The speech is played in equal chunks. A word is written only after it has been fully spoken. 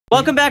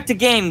Welcome back to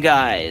Game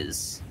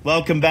Guys.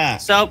 Welcome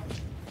back. So,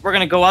 we're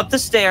going to go up the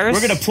stairs.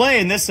 We're going to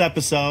play in this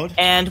episode.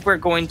 And we're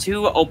going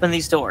to open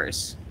these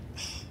doors.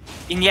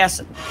 And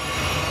yes.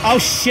 Oh,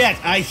 shit.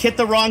 I hit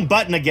the wrong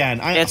button again.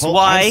 It's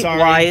Y.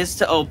 Y is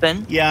to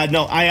open. Yeah,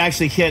 no, I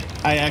actually hit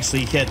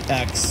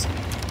X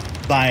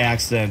by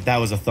accident. That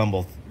was a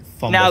fumble.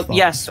 Now,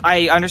 yes,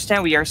 I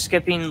understand we are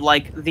skipping,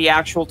 like, the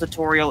actual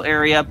tutorial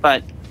area,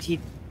 but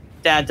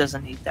Dad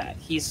doesn't need that.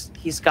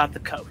 He's got the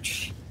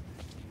coach.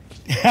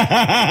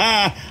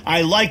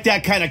 I like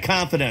that kind of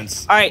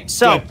confidence. All right,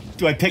 so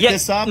do I pick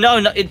this up?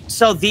 No.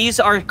 So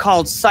these are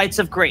called Sites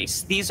of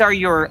Grace. These are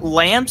your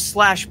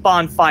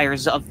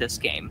lamps/bonfires of this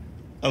game.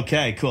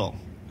 Okay, cool.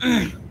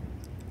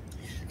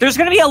 There's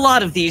going to be a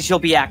lot of these you'll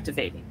be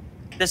activating.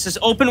 This is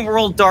open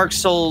world Dark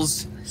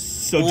Souls.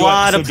 So a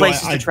lot of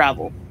places to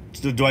travel.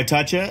 Do I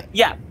touch it?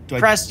 Yeah.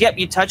 Yep.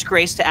 You touch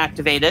Grace to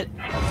activate it.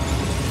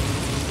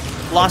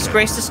 Lost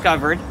Grace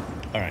discovered.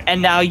 All right. And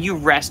now you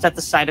rest at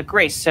the site of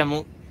Grace.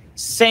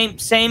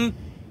 Same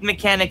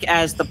mechanic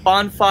as the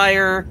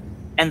bonfire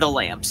and the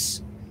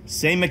lamps.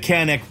 Same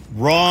mechanic,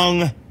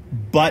 wrong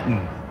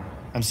button.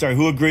 I'm sorry,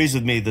 who agrees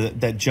with me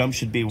that jump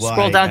should be Y?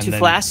 Scroll down to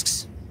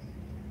flasks.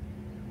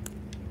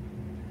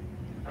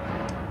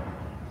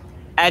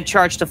 Add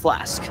charge to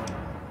flask.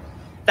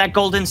 That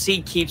golden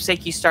seed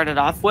keepsake you started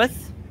off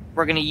with,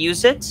 we're going to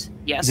use it.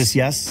 Yes. Is this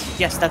yes?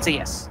 Yes, that's a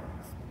yes.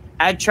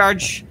 Add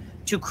charge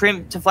to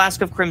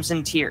Flask of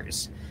Crimson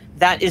Tears.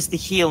 That is the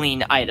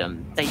healing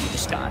item that you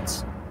just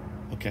got.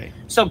 Okay.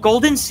 So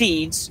golden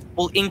seeds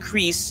will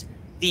increase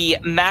the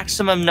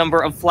maximum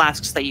number of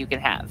flasks that you can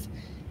have.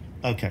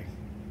 Okay.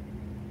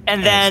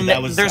 And then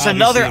so there's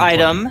another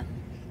item.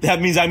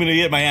 That means I'm going to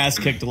get my ass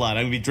kicked a lot.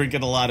 I'm going to be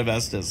drinking a lot of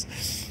Estus.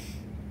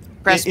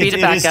 Press B to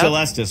back out. It is still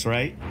Estus,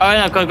 right? Oh,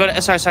 no, go.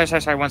 Sorry,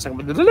 1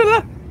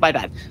 second. My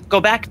bad. Go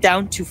back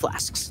down to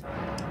flasks.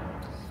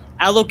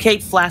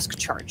 Allocate flask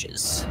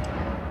charges.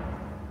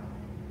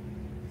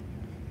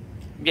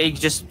 Yeah, you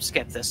can just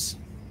skip this.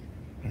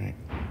 All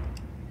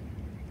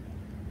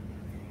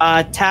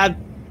right. Tab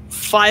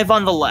 5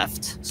 on the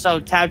left. So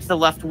tab to the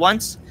left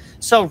once.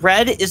 So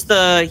red is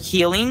the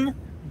healing.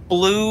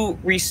 Blue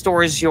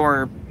restores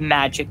your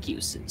magic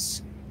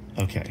uses.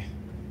 Okay.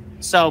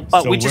 So,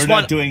 but we just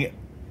want...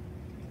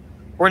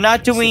 We're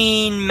not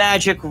doing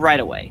magic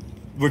right away.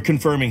 We're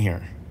confirming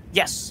here.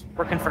 Yes,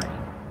 we're confirming.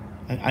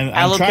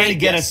 I'm trying to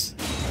get us...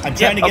 I'm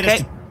trying to get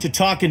us to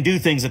talk and do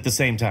things at the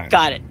same time.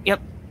 Got it.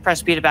 Yep.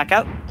 Press B to back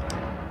out.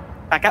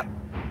 Back out.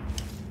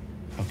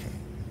 Okay.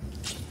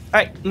 All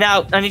right.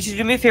 Now, I need you to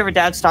do me a favor,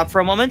 Dad. Stop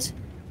for a moment.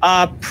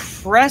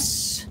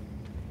 Press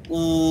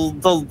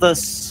the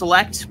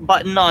select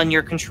button on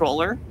your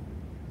controller.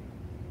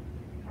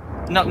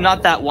 No,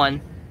 not that one.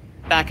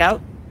 Back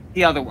out.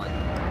 The other one.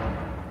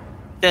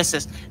 This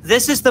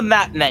is the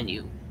map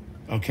menu.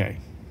 Okay.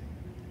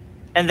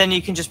 And then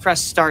you can just press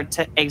start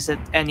to exit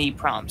any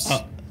prompts.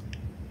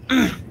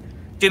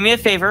 Do me a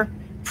favor.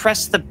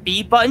 Press the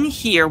B button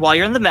here while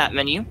you're in the map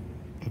menu.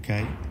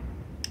 Okay.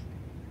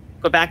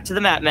 Go back to the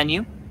map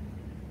menu.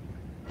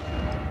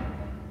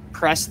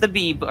 Press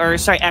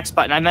the X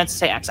button. I meant to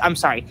say X. I'm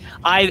sorry.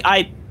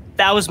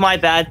 That was my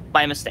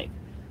mistake.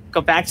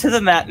 Go back to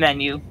the map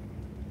menu.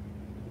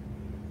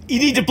 You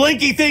need to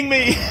blinky thing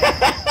me.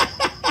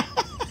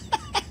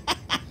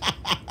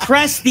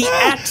 Press the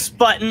X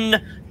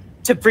button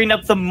to bring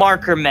up the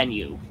marker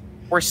menu.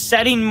 We're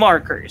setting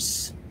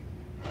markers.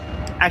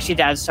 Actually,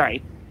 Dad,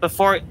 sorry.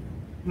 Before,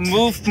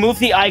 move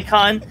the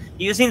icon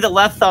using the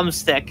left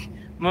thumbstick.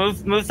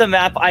 Move the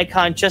map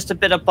icon just a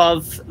bit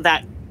above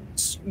that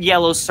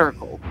yellow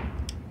circle.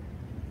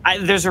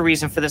 There's a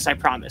reason for this, I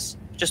promise.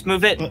 Just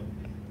move it.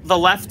 The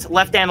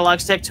left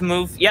analog stick to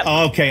move. Yep.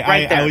 Oh, okay.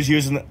 Right there. I was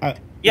using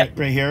yep.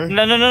 Right here.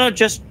 No.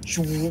 Just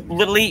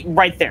literally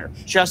right there,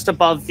 just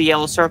above the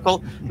yellow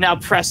circle. Now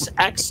press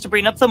X to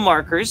bring up the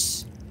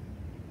markers.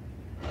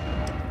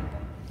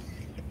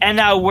 And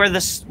now where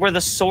the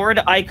sword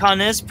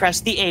icon is,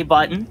 press the A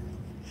button.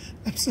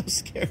 I'm so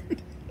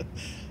scared.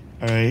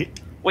 All right.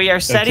 We are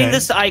setting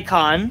this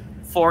icon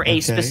for a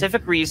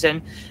specific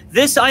reason.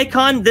 This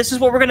icon, this is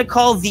what we're going to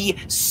call the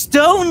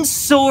stone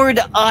sword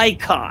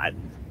icon.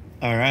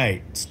 All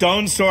right.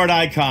 Stone sword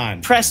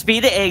icon. Press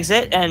B to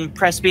exit, and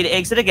press B to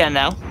exit again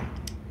now.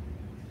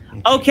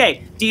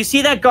 Okay. Do you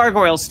see that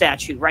gargoyle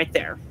statue right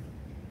there?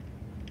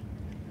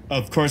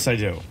 Of course I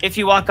do. If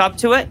you walk up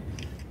to it.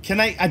 Can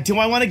I? Do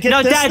I want to get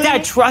this? No,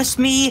 Dad, trust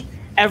me.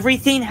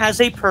 Everything has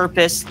a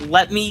purpose.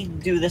 Let me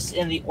do this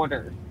in the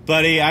order.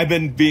 Buddy, I've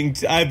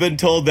been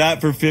told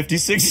that for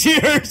 56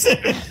 years.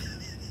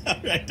 All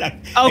right,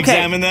 okay.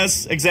 Examine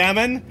this.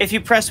 Examine. If you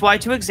press Y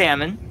to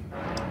examine,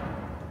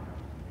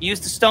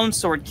 use the stone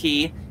sword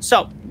key.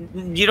 So,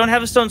 you don't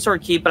have a stone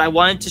sword key, but I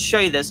wanted to show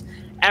you this.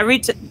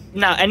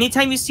 Now,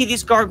 anytime you see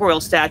these gargoyle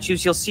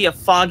statues, you'll see a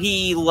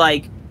foggy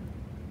like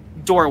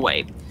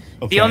doorway.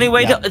 Okay, the only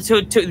way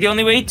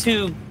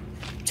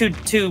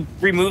to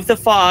remove the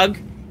fog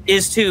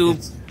is to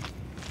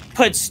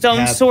put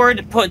stone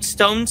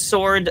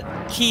sword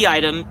key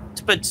item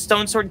to put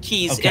stone sword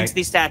keys into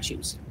these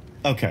statues.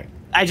 Okay.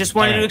 I just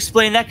wanted to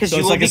explain that because so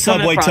you it's will like a be coming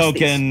subway across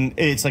token. these.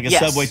 It's like a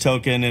subway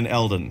token in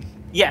Elden.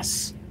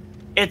 Yes,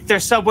 it's their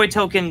subway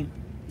token.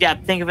 Yeah,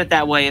 think of it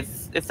that way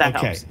if that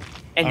helps.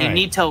 And you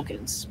need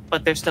tokens,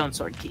 but they're stone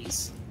sword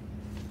keys.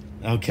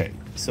 Okay,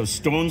 so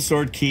stone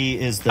sword key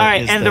is the. All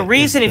right, and the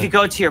reason if you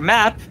go to your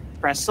map,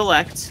 press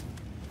select,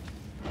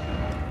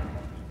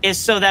 is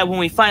so that when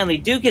we finally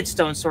do get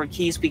stone sword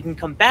keys, we can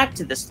come back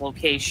to this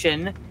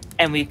location,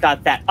 and we've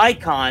got that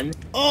icon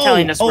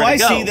telling us where to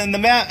go. Oh, I see. Then the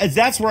map.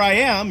 That's where I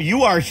am.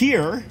 You are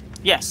here.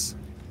 Yes.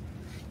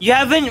 You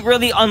haven't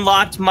really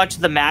unlocked much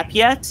of the map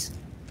yet.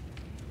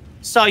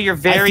 So you're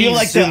very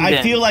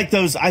I feel like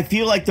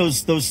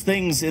those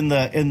things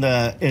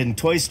in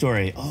Toy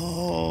Story.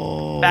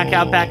 Oh. Back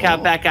out.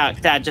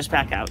 Dad, just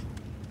back out.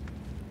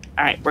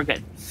 All right, we're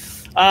good.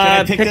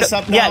 Can I pick this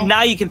up now? Yeah,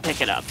 now you can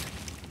pick it up.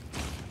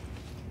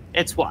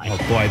 It's why. Oh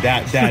boy,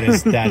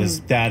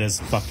 that is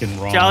fucking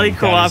wrong. Jolly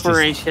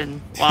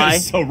cooperation. Why? That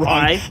is so wrong.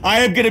 Why?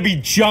 I am gonna be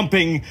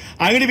jumping.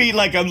 I'm gonna be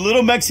like a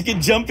little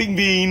Mexican jumping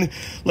bean,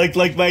 like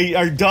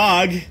our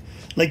dog.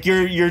 Like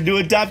your new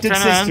adopted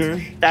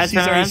sister.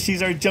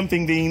 She's our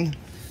jumping bean.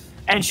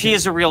 And she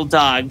is a real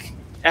dog,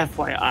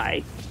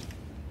 FYI.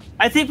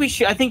 I think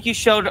you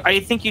showed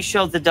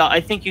the dog.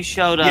 I think you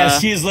showed. Yeah,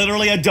 she is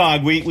literally a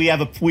dog. We have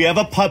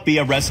a puppy,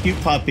 a rescue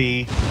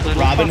puppy.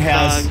 Robin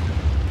has. Dog.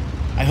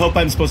 I hope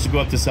I'm supposed to go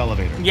up this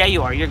elevator. Yeah,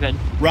 you are. You're good.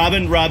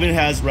 Robin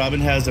has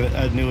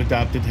a new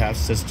adopted half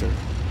sister.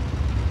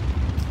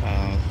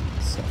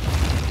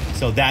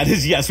 So that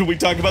is, yes, when we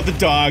talk about the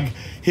dog,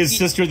 his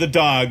sister, the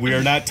dog, we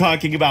are not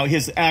talking about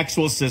his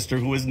actual sister,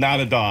 who is not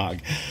a dog.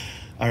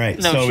 All right,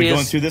 no, so are we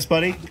going through this,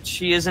 buddy?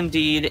 She is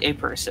indeed a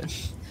person.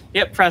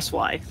 Yep, press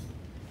Y.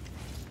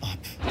 Up.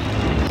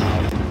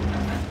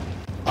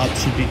 Up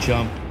should be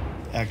jump.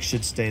 X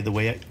should stay the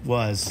way it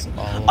was.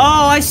 Oh,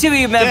 I see what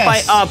you meant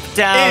by up,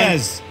 down.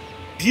 Is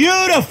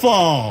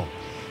beautiful.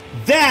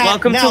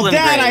 Welcome to Elden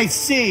Ring. I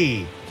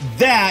see.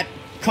 That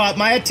caught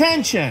my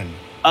attention.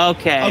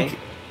 Okay.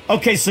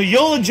 Okay, so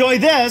you'll enjoy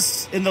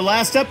this. In the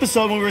last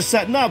episode when we were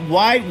setting up,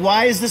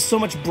 why is this so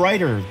much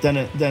brighter than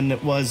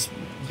it was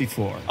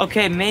before?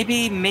 Okay,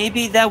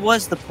 maybe that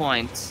was the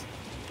point.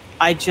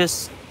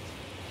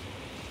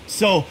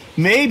 So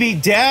maybe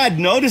Dad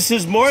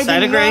notices more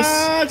than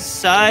that.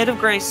 Side of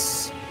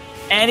grace.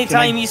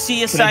 Anytime you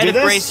see a side of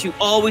grace, you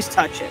always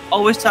touch it.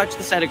 Always touch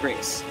the side of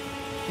grace.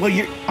 Well,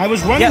 I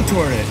was running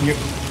toward it.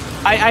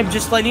 I'm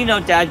just letting you know,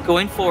 Dad,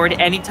 going forward,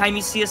 anytime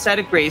you see a side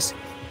of grace,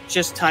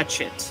 just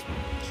touch it.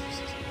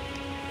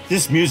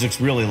 This music's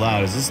really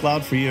loud. Is this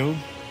loud for you?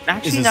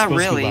 Actually, not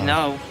really,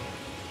 no.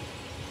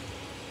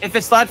 If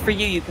it's loud for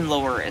you, you can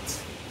lower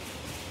it.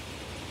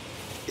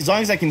 As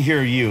long as I can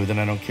hear you, then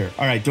I don't care.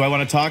 All right, do I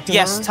want to talk to her?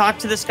 Yes, talk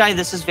to this guy.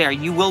 This is fair.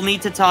 You will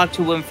need to talk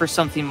to him for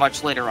something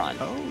much later on.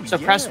 Oh, so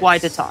press Y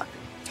to talk.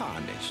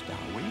 Tarnished,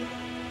 are we?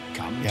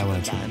 Come yeah, I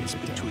want to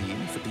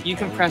You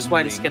can press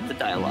Y to skip the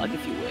dialogue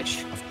if you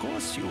wish. Of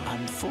course, you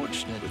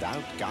unfortunate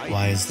without guidance.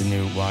 Why is the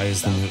new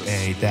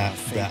A? That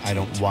I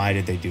don't. Why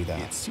did they do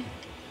that?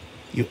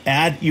 You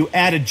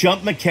add a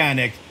jump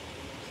mechanic,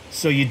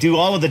 so you do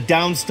all of the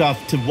down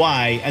stuff to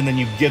Y, and then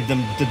you give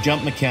them the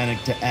jump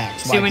mechanic to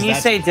X. See, when you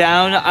say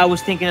down, I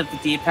was thinking of the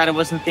D-pad. I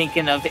wasn't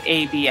thinking of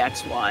A, B,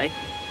 X, Y.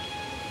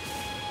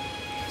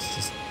 It's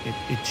just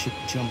it should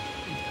jump.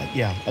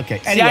 Yeah.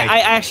 Okay. Anyway, see, I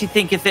actually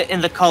think of it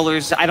in the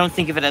colors. I don't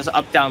think of it as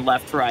up, down,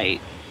 left,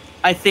 right.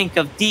 I think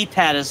of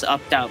D-pad as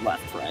up, down,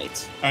 left,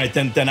 right. All right.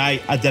 Then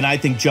I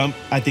think jump.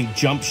 I think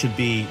jump should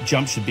be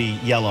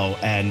yellow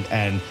and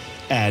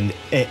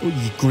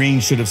green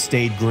should have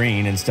stayed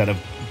green instead of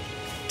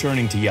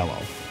turning to yellow.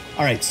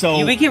 All right,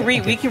 so we can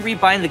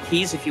rebind the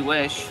keys if you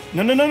wish.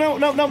 No.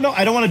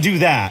 I don't want to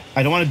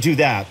do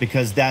that.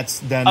 Because that's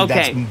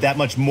that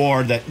much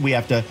more that we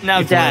have to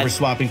now, if Dad, we're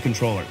swapping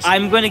controllers.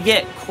 I'm going to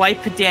get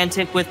quite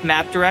pedantic with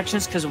map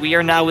directions because we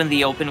are now in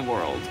the open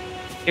world.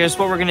 Here's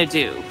what we're going to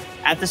do.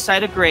 At the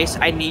site of Grace,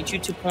 I need you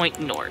to point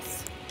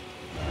north.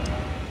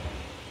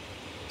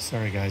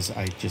 Sorry, guys.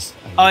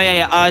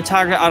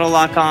 Target auto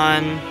lock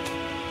on.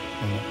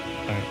 All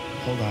right,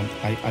 hold on.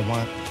 I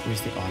want.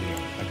 Where's the audio?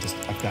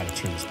 I've got to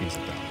turn this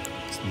music down.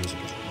 This music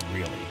is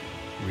really,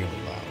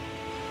 really loud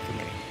for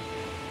me.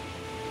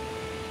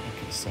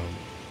 Okay, so.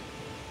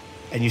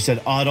 And you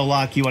said auto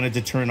lock. You wanted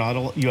to turn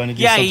auto. You wanted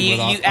to do something with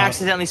auto. You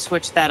accidentally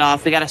switched that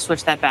off. We got to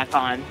switch that back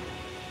on.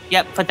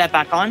 Yep, put that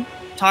back on.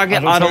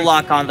 Target auto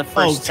lock on the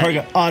first. Oh,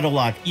 target auto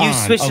lock. You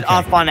switched it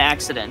off on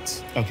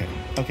accident. Okay.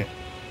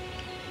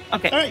 All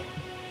right.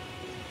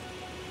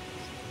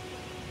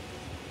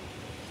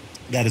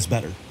 That is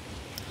better.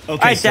 Okay, all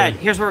right, Dad,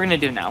 here's what we're going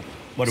to do now.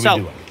 What are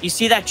we doing? You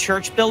see that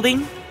church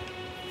building?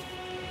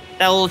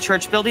 That little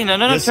church building? No,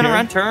 turn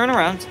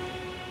around.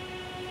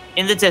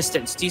 In the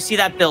distance, do you see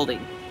that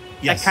building?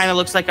 Yes. That kind of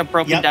looks like a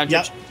broken down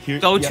church.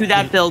 Go to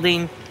that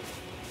building.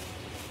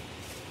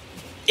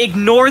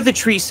 Ignore the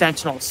tree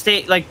sentinel.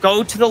 Stay,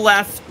 go to the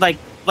left,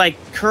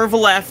 curve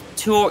left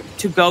to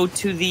go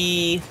to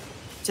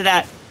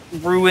that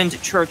ruined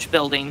church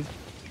building,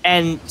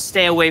 and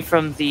stay away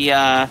from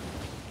the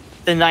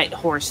the night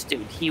horse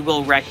dude. He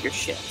will wreck your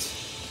shit.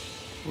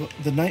 Well,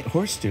 the night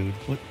horse dude.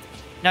 What?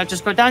 Now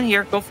just go down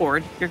here. Go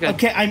forward. You're good.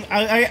 Okay,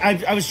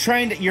 I was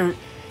trying to.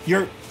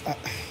 You're.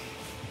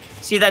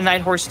 See that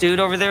night horse dude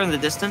over there in the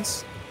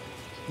distance?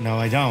 No,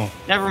 I don't.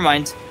 Never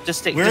mind. Just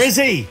stay. Where is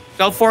he?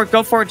 Go for it.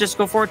 Go for it. Just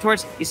go forward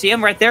towards. You see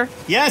him right there?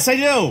 Yes, I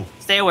do.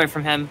 Stay away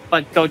from him,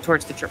 but go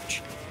towards the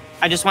church.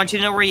 I just want you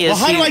to know where he is.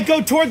 Well, how do I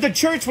go toward the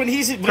church when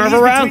he's curve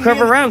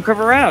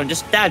around?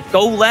 Just that.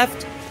 Go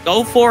left.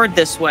 Go forward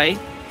this way.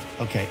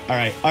 Okay. All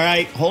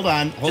right. Hold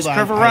on. Just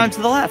curve around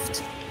to the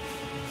left.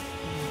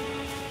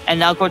 And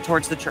now go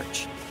towards the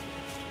church.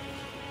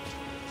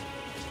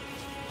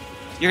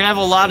 You're gonna have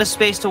a lot of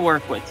space to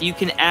work with. You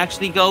can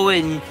actually go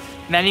in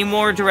many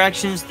more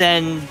directions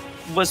than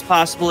was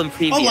possible in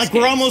previous Oh, like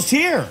games. we're almost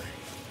here.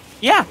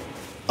 Yeah.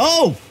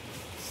 Oh.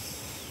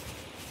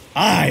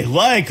 I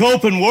like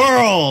open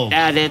world.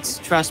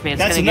 Trust me, it's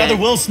That's another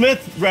Will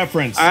Smith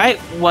reference. All right,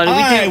 what do we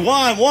do? I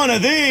want one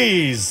of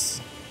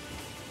these.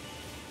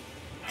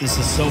 This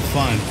is so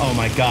fun. Oh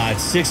my God,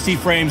 60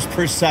 frames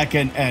per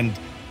second and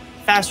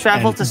fast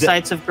travel to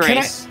Sites of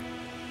Grace.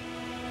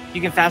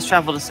 You can fast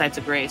travel to Sites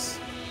of Grace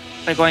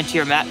by going to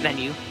your map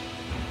menu.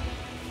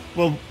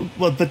 Well,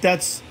 but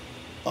that's.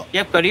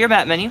 Yep, go to your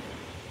map menu.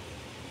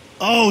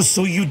 Oh,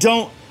 so you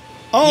don't.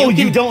 Oh,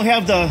 you don't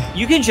have the.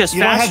 You can just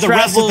you fast don't have the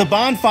travel. rest of the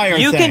bonfire.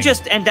 You thing. can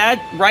just and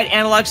that right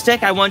analog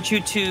stick. I want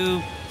you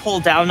to pull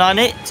down on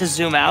it to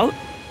zoom out.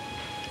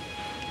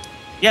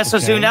 Yeah, so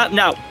zoom out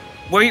now.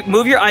 Where you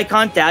move your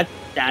icon, Dad.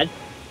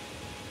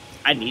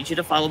 I need you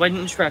to follow my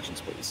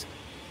instructions, please.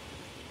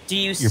 Do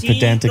you see your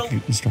pedantic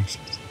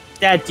instructions?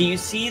 Dad, do you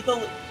see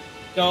the?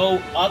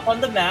 Go up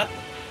on the map.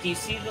 Do you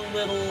see the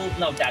little?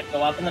 No, Dad.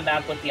 Go up on the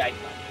map with the icon.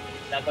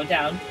 Now go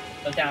down.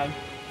 Go down.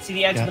 See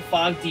the edge of the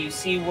fog? Do you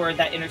see where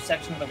that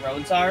intersection of the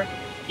roads are?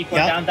 Keep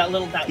going down that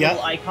little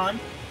icon.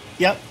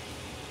 Yep.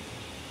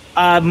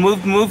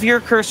 Move your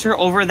cursor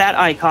over that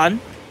icon.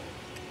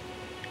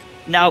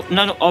 Now,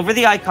 no, over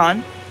the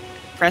icon.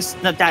 Press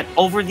that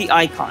over the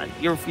icon.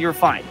 You're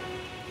fine.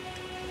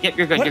 Yep,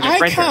 you're good. What you're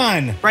good.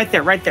 icon? Right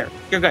there.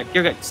 You're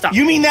good. Stop.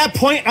 You mean that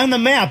point on the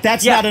map?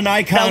 That's not an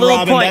icon,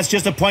 Robin. That's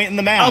just a point in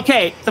the map.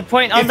 Okay, the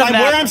point on the map. If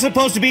I'm where I'm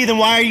supposed to be, then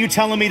why are you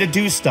telling me to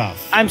do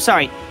stuff? I'm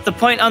sorry. The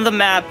point on the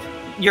map.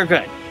 You're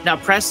good. Now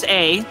press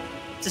A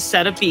to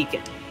set a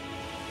beacon.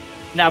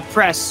 Now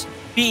press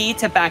B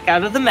to back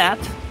out of the map.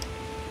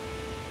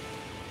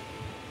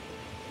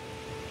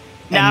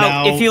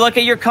 Now if you look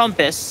at your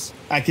compass,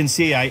 I can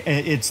see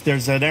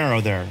there's an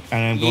arrow there,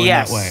 and I'm going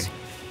that way.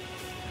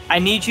 I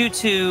need you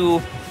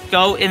to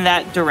go in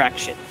that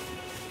direction.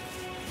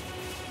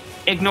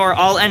 Ignore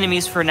all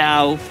enemies for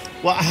now.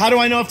 Well, how do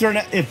I know if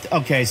they're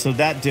okay? So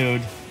that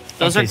dude.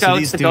 Those are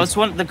goats. The goats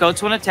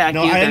won't attack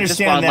you. No, I They're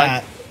understand just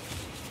that.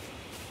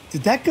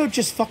 Did that goat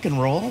just fucking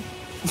roll?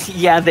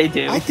 Yeah, they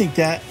do. I think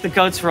that the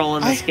goats roll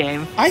in this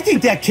game. I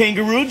think that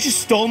kangaroo just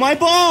stole my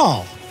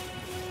ball.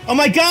 Oh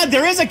my God,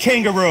 there is a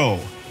kangaroo.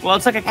 Well,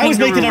 it's like a kangaroo. I was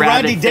making a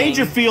Rodney thing.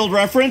 Dangerfield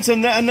reference,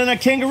 and then a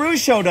kangaroo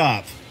showed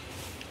up.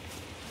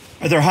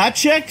 Are there hot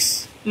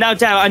chicks? No,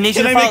 Dad, I need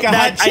you to make a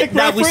hot chick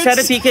reference? We set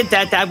a beacon.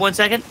 Dad, 1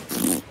 second.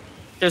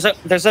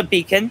 There's a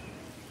beacon.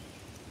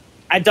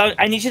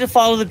 I need you to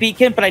follow the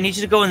beacon, but I need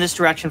you to go in this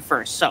direction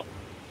first. So,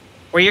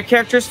 where your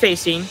character is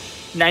facing,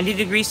 90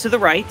 degrees to the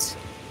right.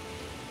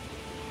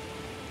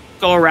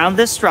 Go around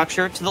this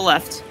structure to the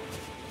left.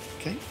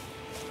 Okay.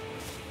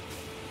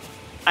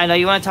 I know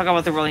you want to talk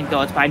about the rolling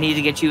goats, but I need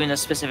to get you in a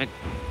specific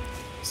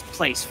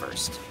place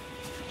first.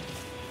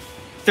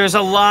 There's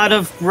a lot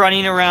of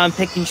running around,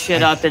 picking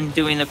shit up, and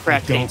doing the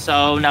correct thing.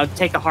 So now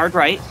take a hard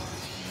right.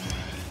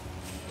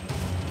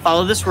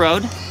 Follow this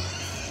road.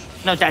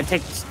 No, Dad,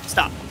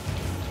 stop.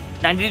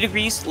 90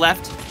 degrees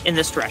left in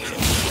this direction.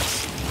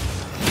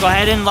 Go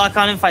ahead and lock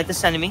on and fight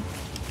this enemy.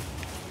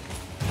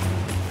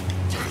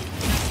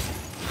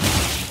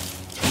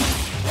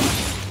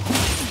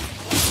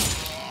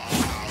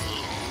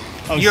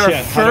 Your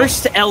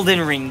first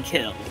Elden Ring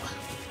kill.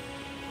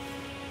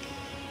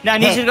 Now I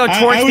need you to go towards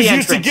the entrance. I was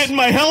used to getting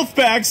my health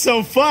back,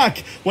 so fuck.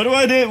 What do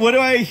I do? What do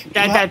I...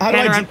 Dad,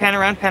 pan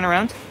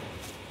around.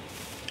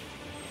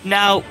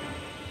 Now,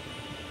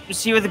 you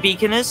see where the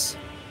beacon is?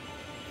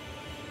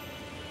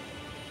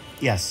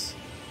 Yes.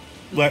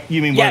 Where,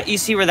 you mean you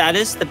see where that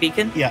is, the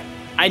beacon? Yeah.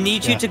 I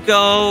need you to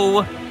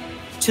go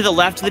to the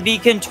left of the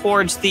beacon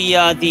towards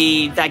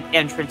that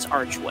entrance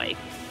archway.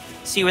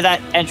 See where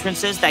that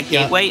entrance is, that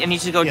gateway? I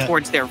need you to go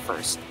towards there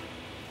first.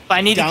 But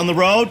I need down the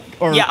road?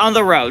 Or on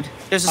the road.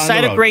 There's a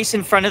site of grace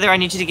in front of there. I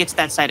need you to get to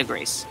that site of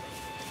grace.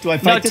 Do I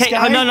fight this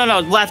guy? No.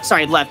 Left.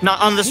 Sorry, left.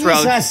 Not on this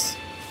road.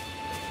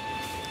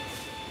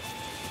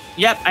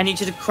 Yep, I need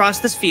you to cross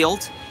this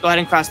field. Go ahead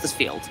and cross this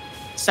field.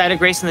 Site of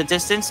grace in the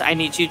distance. I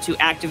need you to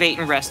activate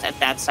and rest at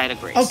that site of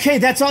grace. Okay,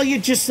 that's all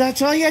you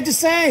had to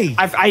say.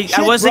 I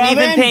wasn't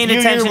even paying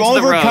attention to the road.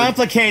 You're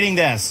overcomplicating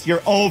this. You're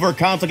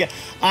overcomplicating.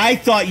 I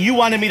thought you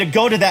wanted me to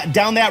go to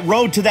down that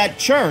road to that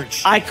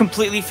church. I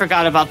completely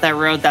forgot about that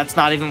road. That's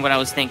not even what I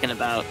was thinking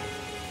about.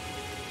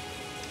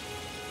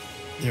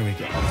 There we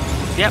go.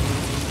 Yep.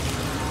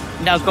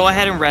 Now go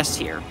ahead and rest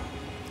here.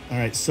 All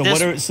right. So This-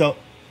 what are so?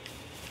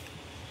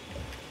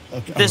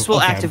 Okay, This will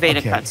okay, activate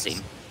okay. a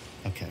cutscene.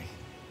 Okay.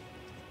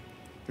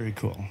 Very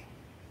cool.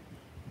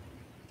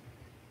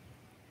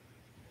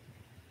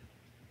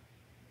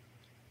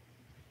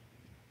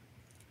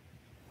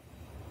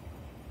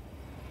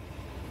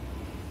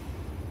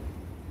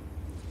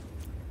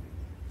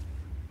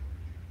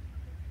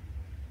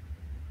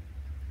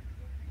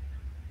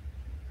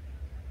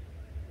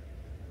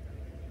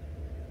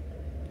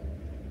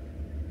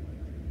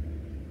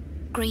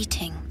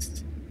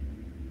 Greetings,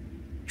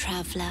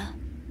 traveler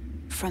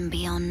from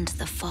beyond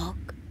the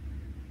fog.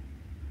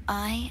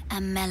 I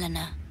am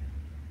Melina.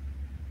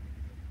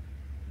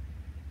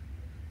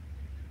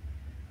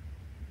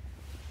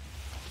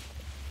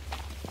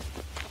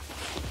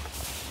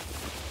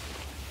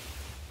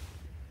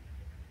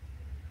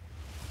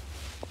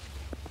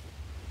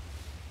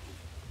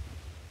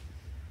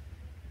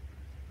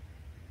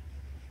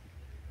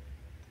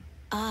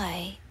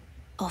 I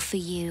offer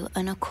you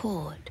an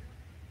accord.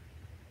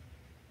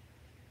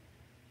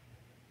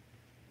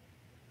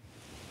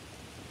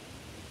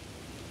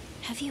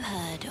 Have you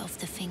heard of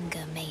the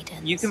Finger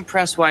Maidens? You can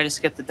press Y to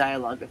skip the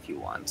dialogue if you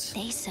want.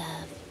 They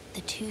serve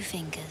the two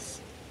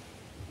fingers,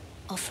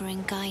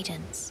 offering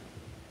guidance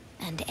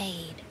and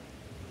aid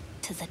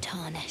to the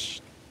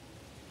tarnished.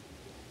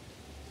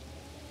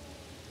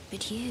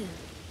 But you,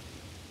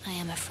 I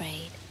am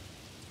afraid,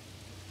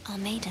 are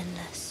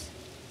maidenless.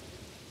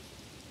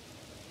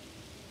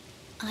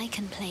 I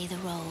can play the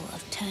role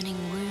of turning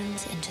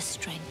runes into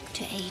strength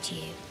to aid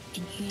you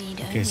in you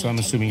need Okay, so I'm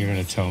only assuming take you're me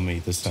going to tell me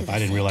this to stuff. the I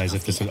didn't foot realize of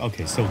if this the was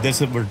okay. So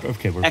this is we're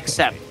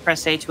Accept. okay.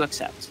 Press A to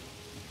accept.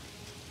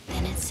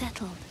 Then it's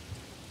settled.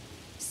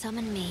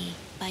 Summon me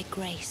by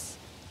grace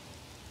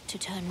to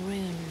turn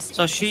runes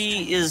So into she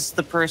strength. is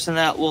the person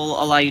that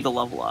will allow you to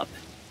level up.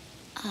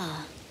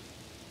 Ah,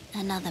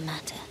 another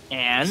matter.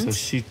 And So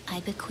she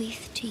I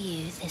bequeath to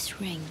you this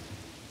ring.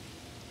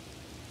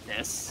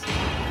 this.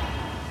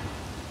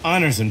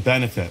 honors and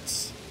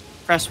benefits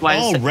Press Y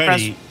to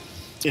already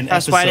in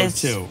press Y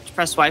episode 2.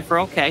 Press Y for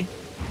okay.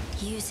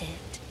 Use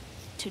it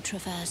to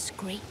traverse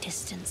great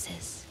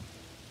distances.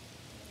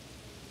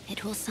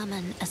 It will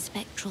summon a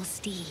spectral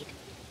steed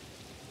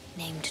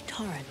named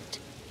Torrent.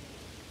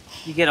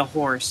 You get a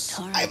horse.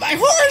 Torrent I- my has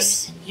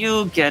horse! chosen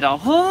You get a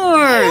horse.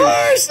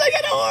 Horse! I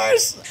got a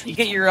horse. You treat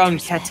get him your with own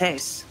respect.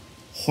 cates.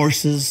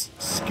 Horses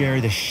scare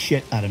the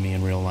shit out of me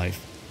in real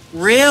life.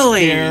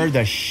 Really? Scare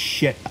the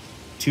shit.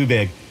 Too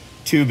big.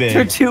 Too big.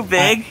 They're too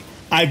big?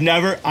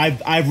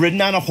 I've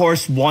ridden on a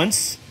horse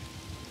once.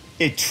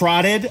 It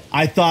trotted.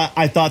 I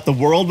thought the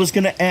world was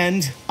going to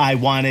end. I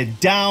wanted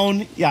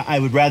down. Yeah, I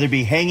would rather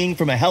be hanging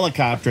from a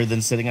helicopter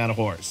than sitting on a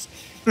horse.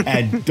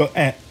 And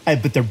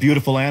but they're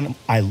beautiful animals.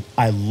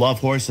 I love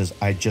horses.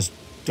 I just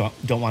don't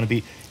want to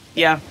be.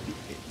 Yeah.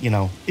 You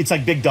know, it's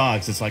like big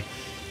dogs. It's like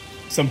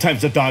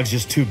sometimes the dog's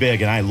just too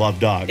big, and I love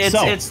dogs.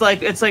 It's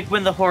like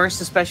when the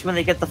horse, especially when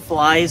they get the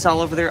flies all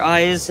over their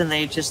eyes, and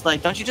they just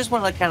like, don't you just want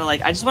to like kind of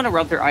like, I just want to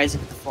rub their eyes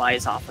and get the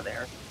flies off of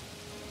there.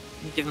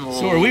 Give them a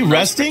So little are we nose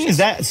resting?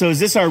 twitches.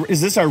 Is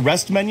this our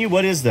rest menu?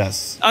 What is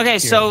this? Okay,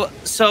 Here.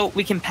 so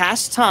we can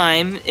pass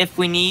time if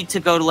we need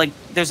to go to like,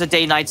 there's a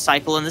day-night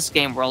cycle in this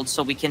game world,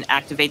 so we can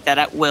activate that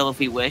at will if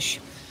we wish.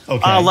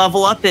 Okay.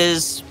 Level up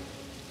is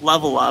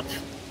level up.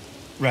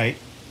 Right.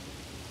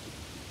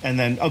 And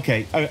then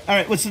okay, all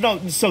right.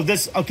 So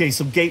this okay.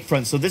 So gate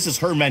front. So this is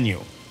her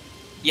menu.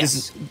 Yes. This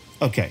is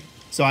okay.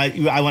 So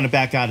I want to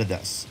back out of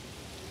this.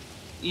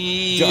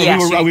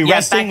 Yes, Are we yeah,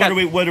 resting? back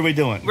What are we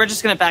doing? We're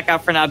just gonna back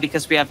out for now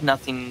because we have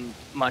nothing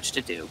much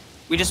to do.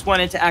 We just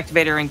wanted to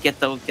activate her and get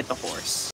the horse.